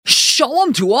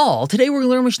Shalom to all! Today we're going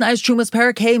to learn Mishnah's Terumos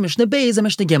Parak Hey, Mishnah Beis, and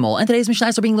Mishnah Gimel. And today's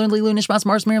Mishnahs are being learned Leilu Nishmas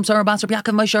Mars Miriam Sarah Basar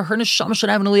Yaakov Moshe Hernish Shama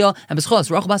Shadav and Eliyah and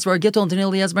Beschos Rachel Basar Gittel and Daniel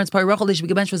Yazmar's Pai Rachel. They should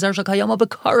be gebenched with Zershal Kayama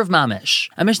Bakar of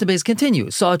Mamish. And Mishnah Beis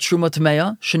continues. Saw Truma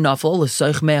Tamea Shenafel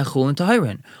L'Soich Mea Chulin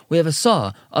Tahirin. We have a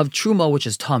saw of Truma which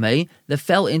is Tameh that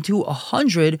fell into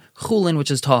 100 Chulin which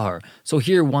is Tahar. So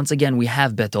here once again we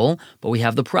have Betel, but we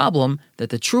have the problem that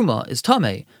the Truma is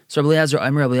Tameh. So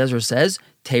Rabbi Eliezer says,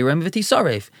 Terem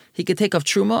v'tisaref. He could take off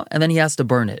truma and then he has to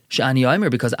burn it. Sha'ani Omer,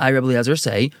 because I, Rabbi Eliezer,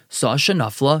 say, Saw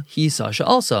shenafla, he saw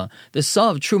she'alsa. The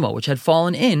saw of truma which had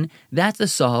fallen in, that's the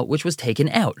saw which was taken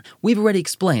out. We've already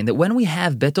explained that when we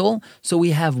have bittul, so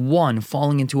we have one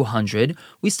falling into 100,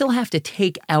 we still have to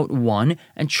take out one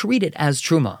and treat it as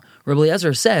truma. Rabbi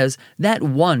Eliezer says that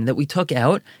one that we took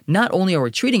out, not only are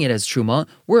we treating it as truma,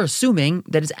 we're assuming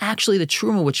that it's actually the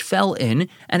truma which fell in,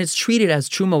 and it's treated as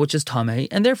truma which is tameh,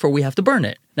 and therefore we have to burn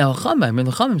it. Now, the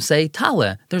Chachamim say,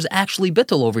 Tale, there's actually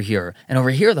bittul over here. And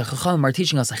over here, the Chachamim are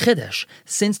teaching us a chiddush.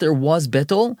 Since there was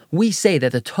bittul, we say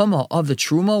that the tumah of the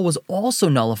truma was also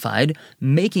nullified,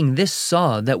 making this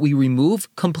saw that we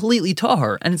remove completely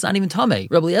tahar, and it's not even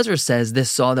tameh. Rabbi Eliezer says this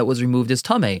saw that was removed is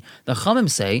tameh. The Chachamim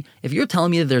say, if you're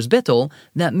telling me that there's bittul,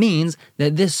 that means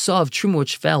that this saw of truma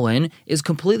which fell in is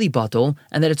completely bittul,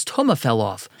 and that its tumah fell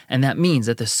off. And that means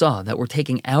that the saw that we're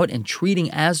taking out and treating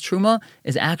as truma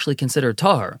is actually considered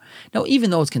tahar. Now, even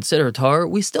though it's considered tar,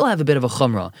 we still have a bit of a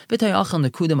chumrah.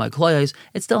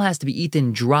 It still has to be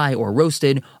eaten dry or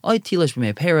roasted,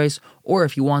 or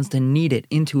if he wants to knead it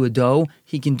into a dough,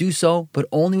 he can do so, but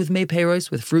only with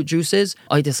meiperos, with fruit juices,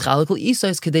 or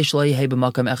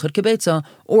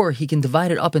he can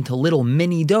divide it up into little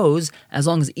mini doughs, as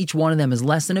long as each one of them is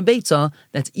less than a beitza.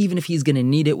 That's even if he's going to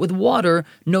knead it with water,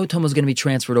 no tumah is going to be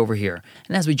transferred over here.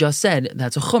 And as we just said,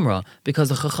 that's a chumrah, because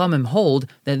the chachamim hold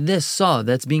that this saw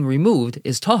that's being removed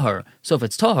is tahar. So if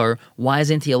it's tahar, why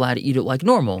isn't he allowed to eat it like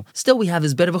normal? Still, we have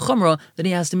this bit of a chumrah that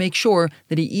he has to make sure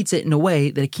that he eats it in a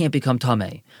way that it can't become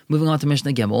tameh. Moving on to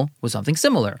Mishnah Gimel was something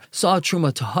similar. Saw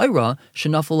truma tahira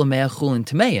shenafel l'mea chulin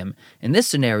tameim. In this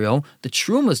scenario, the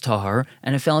truma is tahar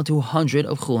and it fell into 100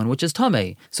 of chulin, which is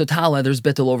tameh. So tala, there's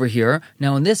bittul over here.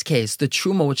 Now in this case, the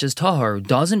truma which is tahar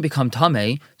doesn't become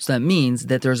tameh, so that means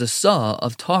that there's a saw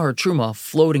of tahar truma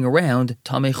floating around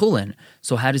tameh chulin.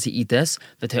 So how does he eat this?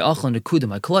 He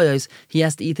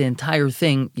has to eat the entire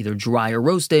thing, either dry or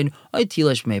roasted,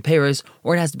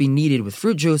 or it has to be kneaded with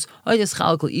fruit juice, or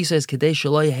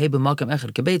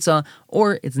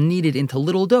it's kneaded into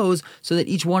little doughs so that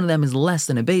each one of them is less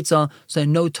than a beitza, so that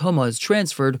no tumah is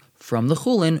transferred from the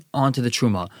chulin onto the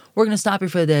truma. We're going to stop here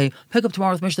for the day. Pick up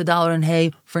tomorrow with Mishnah Dollar and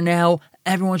Hey. For now,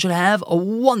 everyone should have a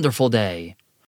wonderful day.